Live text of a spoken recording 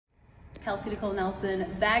Kelsey Nicole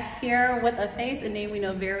Nelson back here with a face and name we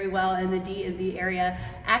know very well in the DMV area.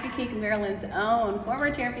 Accokeek, Maryland's own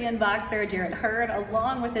former champion boxer Jarrett Hurd,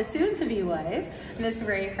 along with his soon-to-be wife, Miss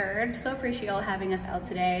Ray Hurd. So appreciate y'all having us out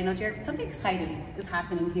today. I know, Jarrett, something exciting is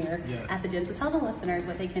happening here at the gym. So tell the listeners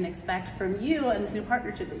what they can expect from you and this new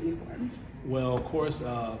partnership that you formed. Well, of course,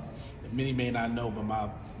 many may not know, but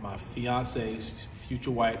my fiance's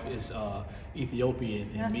future wife is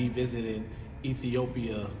Ethiopian, and me visiting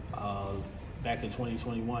Ethiopia back in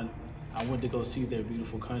 2021, I went to go see their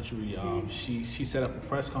beautiful country. She set up a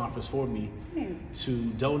press conference for me to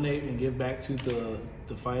donate and give back to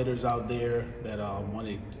the fighters out there that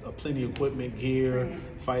wanted plenty of equipment, gear,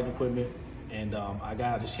 fighting equipment, and I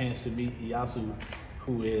got a chance to meet Eyassu,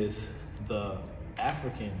 who is the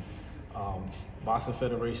African Boxing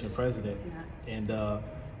Federation president, and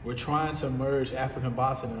we're trying to merge African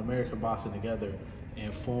boxing and American boxing together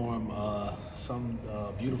and form something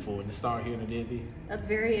beautiful and to start here in the DMV. That's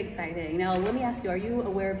very exciting. Now, let me ask you, are you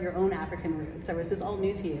aware of your own African roots, or is this all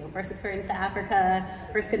new to you? First experience to Africa,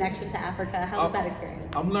 first connection to Africa, how was that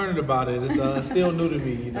experience? I'm learning about it. It's still new to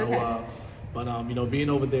me, you know, but you know, being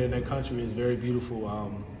over there in that country is very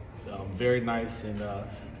beautiful, very nice, and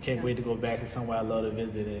can't wait to go back. It's somewhere I love to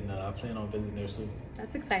visit, and I plan on visiting there soon.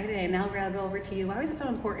 That's exciting. Now we're going to go over to you. Why was it so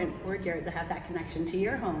important for Jarrett to have that connection to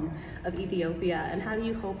your home of Ethiopia, and how do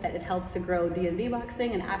you hope that it helps to grow DMV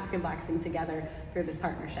boxing and African boxing together through this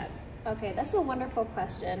partnership? Okay, that's a wonderful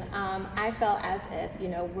question. I felt as if, you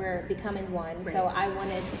know, we're becoming one. So I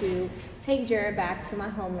wanted to take Jarrett back to my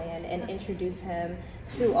homeland and introduce him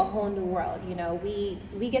to a whole new world. You know,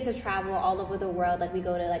 we get to travel all over the world. Like, we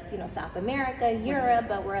go to, like, you know, South America, Europe,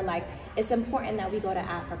 but we're like, it's important that we go to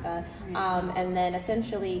Africa, and then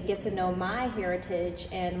essentially get to know my heritage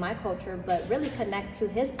and my culture, but really connect to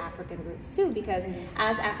his African roots too, because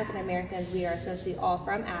as African Americans, we are essentially all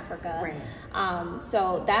from Africa.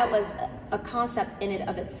 So that was a concept in and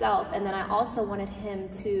of itself. And then I also wanted him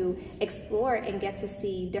to explore and get to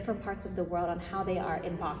see different parts of the world on how they are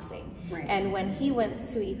in boxing. And when he went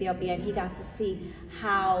to Ethiopia, and he got to see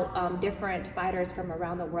how different fighters from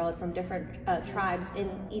around the world, from different tribes in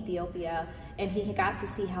Ethiopia, and he got to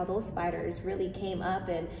see how those fighters really came up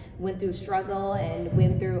and went through struggle and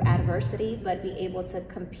went through adversity, but be able to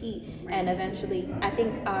compete. And eventually, I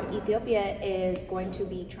think Ethiopia is going to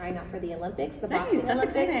be trying out for the Olympics, the boxing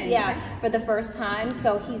Olympics, for the first time.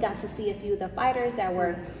 So he got to see a few of the fighters that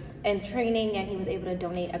were in training, and he was able to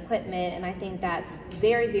donate equipment, and I think that's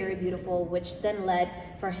very, very beautiful, which then led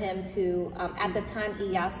for him to, at the time,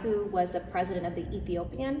 Eyassu was the president of the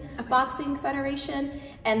Ethiopian Boxing Federation,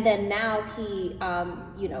 and then now he,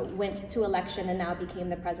 you know, went to election and now became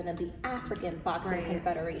the president of the African Boxing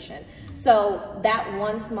Confederation. So that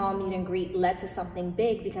one small meet and greet led to something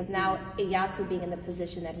big, because now Eyassu, being in the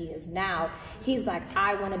position that he is now, he's like,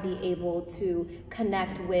 I want to be able to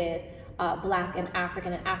connect with Black and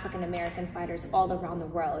African American fighters all around the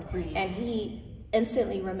world. And he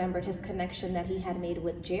instantly remembered his connection that he had made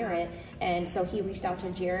with Jarrett, and so he reached out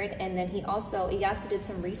to Jarrett, and then he also, Eyassu did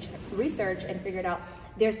some research and figured out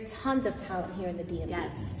there's tons of talent here in the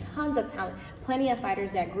DMV. Tons of talent. Plenty of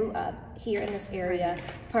fighters that grew up here in this area,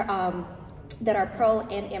 that are pro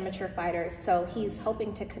and amateur fighters. So he's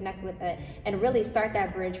hoping to connect with it and really start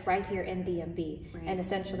that bridge right here in DMV, and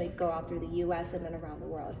essentially go out through the US and then around the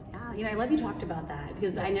world. You know, I love you talked about that,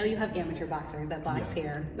 because I know you have amateur boxers that box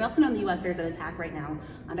here. We also know in the US there's an attack right now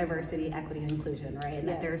on diversity, equity, and inclusion, right? And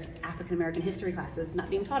that there's African American history classes not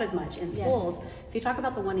being taught as much in schools. So you talk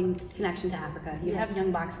about the wanting connection to Africa. You have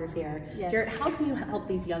young boxers here. Jarrett, how can you help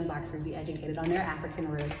these young boxers be educated on their African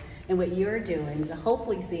roots and what you're doing to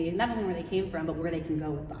hopefully see not only where they came from, but where they can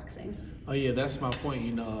go with boxing? Oh yeah, that's my point.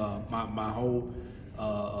 You know, my whole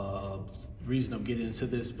reason of getting into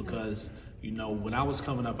this, because you know, when I was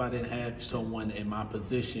coming up, I didn't have someone in my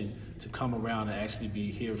position to come around and actually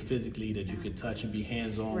be here physically that you could touch and be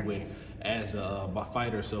hands-on with as a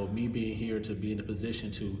fighter. So me being here to be in a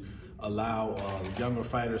position to allow younger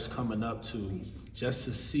fighters coming up to just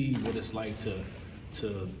to see what it's like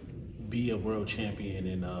to be a world champion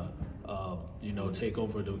and you know, take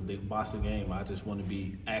over the boxing game. I just want to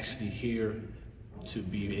be actually here to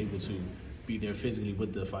be able to be there physically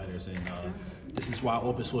with the fighters, and this is why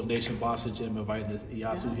Open Swift Nation Boxing Gym invited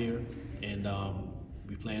Eyassu here, and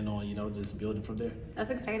we plan on, you know, just building from there. That's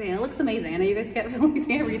exciting. It looks amazing. I know you guys can't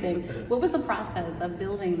see everything. What was the process of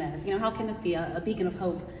building this? You know, how can this be a beacon of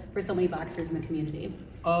hope for so many boxers in the community?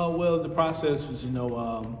 Well, the process was, you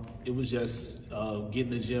know, it was just getting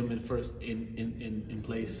the gym in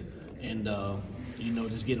place, and you know,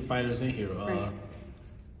 just getting fighters in here.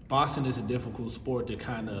 Boxing is a difficult sport to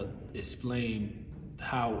kind of explain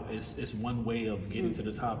how it's one way of getting to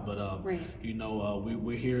the top, but you know,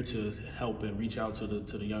 we're here to help and reach out to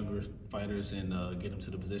the younger fighters and get them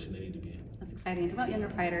to the position they need to be in. That's exciting. Talk about younger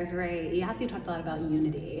fighters, Ray. Eyassu talked a lot about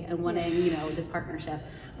unity and wanting, you know, this partnership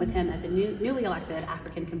with him as a newly elected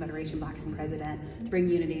African Confederation boxing president to bring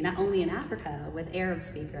unity not only in Africa with Arab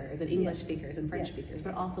speakers and English speakers and French speakers,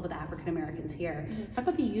 but also with African Americans here. Talk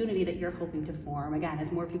about the unity that you're hoping to form, again,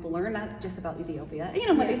 as more people learn not just about Ethiopia, you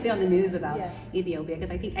know, what they see on the news about Ethiopia, because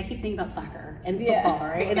I keep thinking about soccer and football,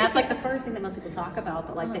 right? And that's like the first thing that most people talk about,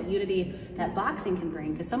 but like that unity that boxing can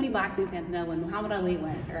bring, because so many boxing fans know when Muhammad Ali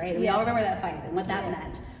went, right? And we all remember that fight and what that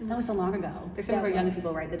meant. That was so long ago. There's some of our young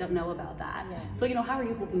people, right, that don't know about that. So, you know, how are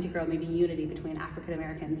you hoping to grow maybe unity between African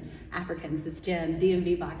Americans, Africans, this gym,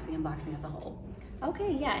 DMV boxing, and boxing as a whole?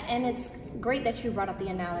 Okay, yeah, and it's great that you brought up the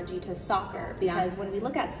analogy to soccer, because when we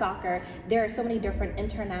look at soccer, there are so many different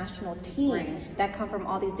international teams that come from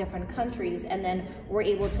all these different countries, and then we're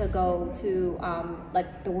able to go to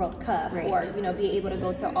like the World Cup, or you know, be able to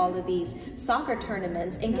go to all of these soccer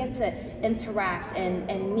tournaments and get to interact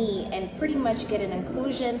and meet and pretty much get an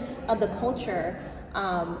inclusion of the culture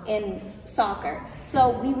in soccer.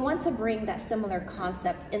 So we want to bring that similar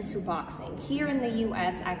concept into boxing. Here in the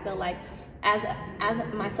US, I feel like as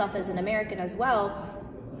myself as an American as well,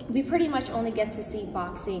 we pretty much only get to see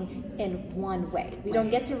boxing in one way. We don't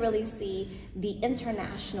get to really see the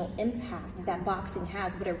international impact that boxing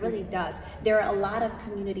has, but it really does. There are a lot of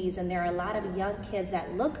communities and there are a lot of young kids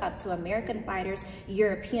that look up to American fighters,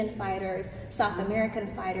 European fighters, South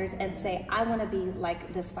American fighters, and say, I want to be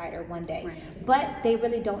like this fighter one day. But they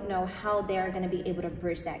really don't know how they're going to be able to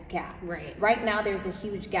bridge that gap. Right now, there's a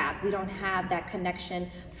huge gap. We don't have that connection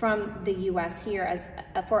from the US here as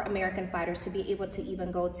for American fighters to be able to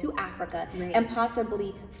even go to Africa and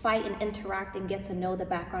possibly fight and interact and get to know the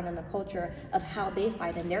background and the culture of how they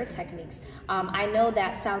fight and their techniques. I know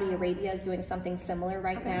that Saudi Arabia is doing something similar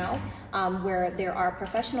right now, where there are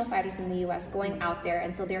professional fighters in the US going out there,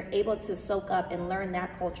 and so they're able to soak up and learn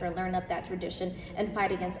that culture, learn up that tradition, and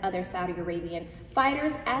fight against other Saudi Arabian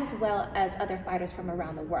fighters as well as other fighters from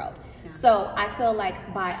around the world. So I feel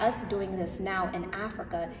like by us doing this now in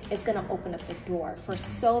Africa, it's going to open up the door for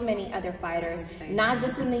so many other fighters, not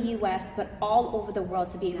just in the US, but all over the world,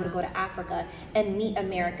 to be able to go to Africa and meet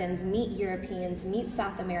Americans, meet Europeans, meet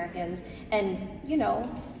South Americans, and, you know,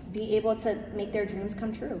 be able to make their dreams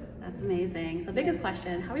come true. That's amazing. So biggest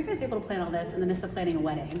question, how are you guys able to plan all this in the midst of planning a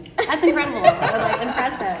wedding? That's incredible. Like,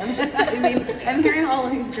 impressive. I mean, I'm hearing all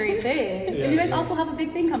of these great things. And you guys also have a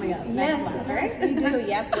big thing coming up next month, right? Yes, we do.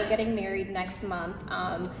 Yep, we're getting married next month.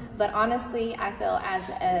 But honestly, I feel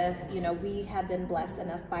as if, you know, we have been blessed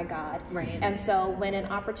enough by God. And so when an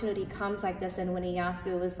opportunity comes like this, and when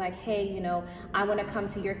Eyassu was like, hey, you know, I want to come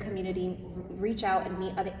to your community, reach out and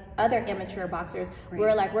meet other amateur boxers,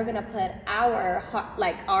 we're like, we're gonna put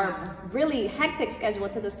our really hectic schedule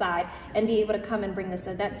to the side and be able to come and bring this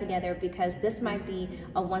event together, because this might be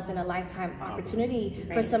a once in a lifetime opportunity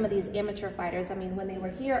for some of these amateur fighters. I mean, when they were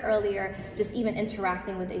here earlier, just even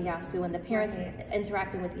interacting with Eyassu and the parents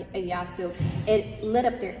interacting with Eyassu,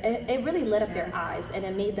 it really lit up their eyes, and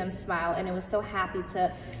it made them smile, and it was so happy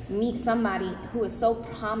to meet somebody who is so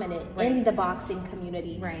prominent in the boxing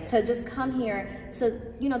community, to just come here to,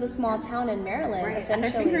 you know, the small town in Maryland,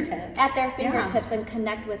 essentially at their fingertips and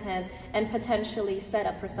connect with him and potentially set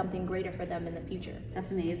up for something greater for them in the future.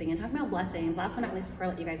 That's amazing. And talking about blessings, last but not least, before I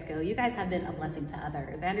let you guys go, you guys have been a blessing to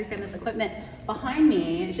others. I understand this equipment behind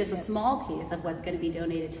me is just a small piece of what's going to be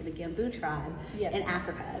donated to the Gambu tribe in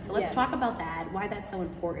Africa. So let's talk about that, why that's so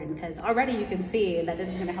important, because already you can see that this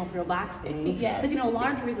is going to help real boxing. Because, you know, a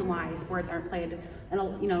large reason why sports aren't played in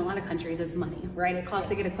a lot of countries is money, right? It costs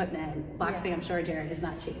to get equipment. Boxing, I'm sure, Jarrett, is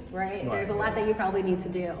not cheap, right? There's a lot that you probably need to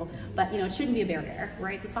do, but, you know, it shouldn't be a barrier,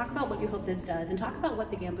 right? So talk about what you hope this does, and talk about what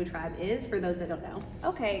the Gambu tribe is for those that don't know.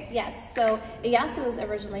 Okay, yes. So Eyassu is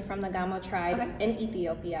originally from the Gamo tribe in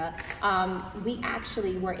Ethiopia. We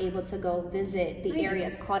actually were able to go visit the area.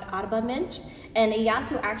 It's called Arba Minch, and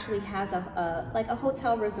Eyassu actually has a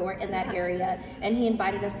hotel resort in that area, and he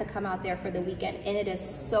invited us to come out there for the weekend, and it is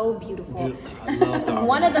so beautiful. I love that.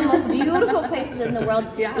 One of the most beautiful places in the world.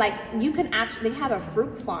 Like, you can actually have a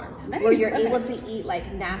fruit farm where you're able to eat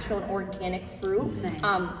like natural and organic fruit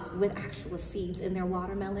with actual seeds in their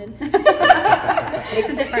watermelon. Makes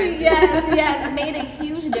a difference. Yes, it made a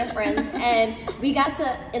huge difference, and we got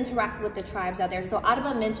to interact with the tribes out there. So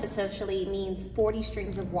Arba Minch essentially means 40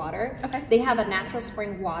 streams of water. They have a natural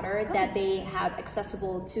spring water that they have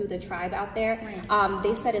accessible to the tribe out there.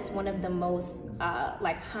 They said it's one of the most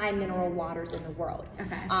like high mineral waters in the world.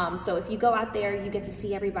 Okay. So if you go out there, you get to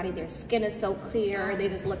see everybody. Their skin is so clear. They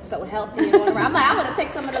just look so healthy. And whatever. I'm like, I want to take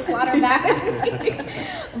some of this water back with me.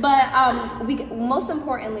 But most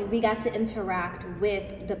importantly, we got to interact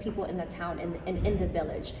with the people in the town and in the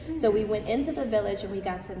village. So we went into the village and we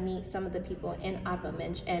got to meet some of the people in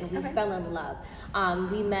Advaminch, and we fell in love.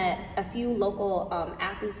 We met a few local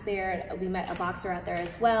athletes there. We met a boxer out there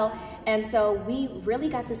as well. And so we really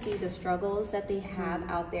got to see the struggles that they have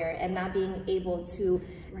out there, and not being able to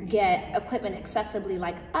get equipment accessibly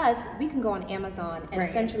like us. We can go on Amazon and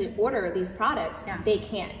essentially order these products. They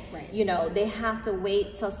can't. You know, they have to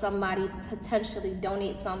wait till somebody potentially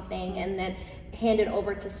donates something and then hand it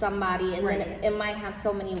over to somebody, and then it might have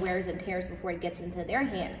so many wears and tears before it gets into their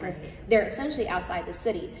hand, because they're essentially outside the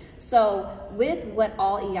city. So with what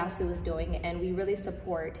all Eyassu is doing, and we really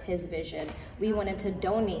support his vision, we wanted to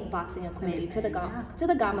donate boxing equipment to the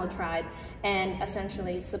Gamo tribe and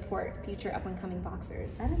essentially support future up and coming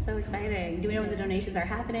boxers. That is so exciting. Do we know when the donations are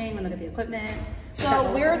happening? When they get the equipment?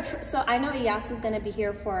 So so I know Eyassu is going to be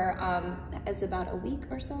here for it's about a week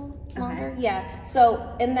or so longer. Yeah.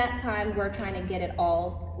 So in that time, we're trying to get it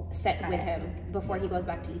all set with him before he goes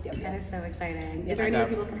back to Ethiopia. That is so exciting. Is there any way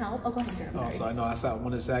people can help? Oh, go ahead, Jarrett. So I know I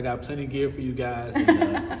wanted to say I got plenty of gear for you guys,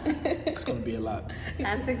 and it's going to be a lot.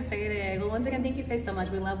 That's exciting. Well, once again, thank you guys so much.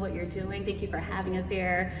 We love what you're doing. Thank you for having us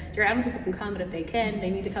here. Jarrett, I don't know if people can come, but if they can, they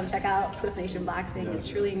need to come check out Swift Nation Boxing. It's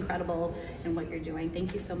truly incredible in what you're doing.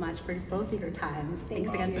 Thank you so much for both of your times.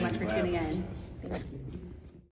 Thanks again so much for tuning in. Thank you.